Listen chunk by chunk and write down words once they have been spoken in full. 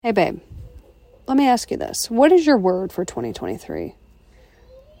Hey, babe, let me ask you this. What is your word for 2023?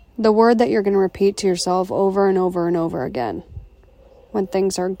 The word that you're going to repeat to yourself over and over and over again. When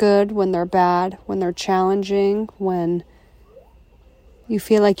things are good, when they're bad, when they're challenging, when you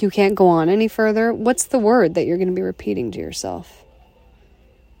feel like you can't go on any further. What's the word that you're going to be repeating to yourself?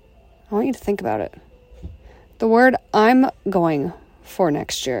 I want you to think about it. The word I'm going for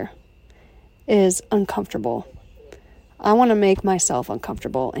next year is uncomfortable. I want to make myself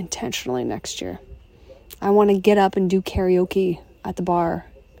uncomfortable intentionally next year. I want to get up and do karaoke at the bar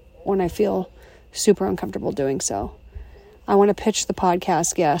when I feel super uncomfortable doing so. I want to pitch the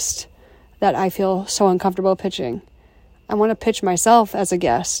podcast guest that I feel so uncomfortable pitching. I want to pitch myself as a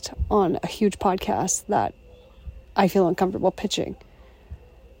guest on a huge podcast that I feel uncomfortable pitching.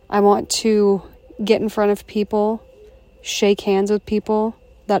 I want to get in front of people, shake hands with people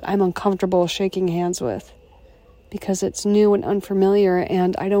that I'm uncomfortable shaking hands with, because it's new and unfamiliar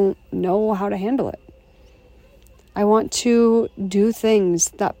and I don't know how to handle it. I want to do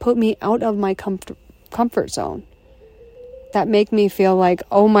things that put me out of my comfort zone, that make me feel like,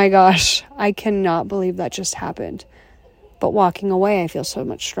 oh my gosh, I cannot believe that just happened. But walking away, I feel so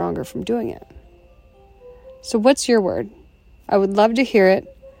much stronger from doing it. So what's your word? I would love to hear it.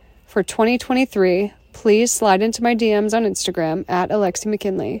 For 2023, please slide into my DMs on Instagram at Alexi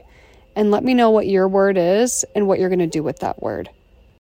McKinley and let me know what your word is and what you're going to do with that word.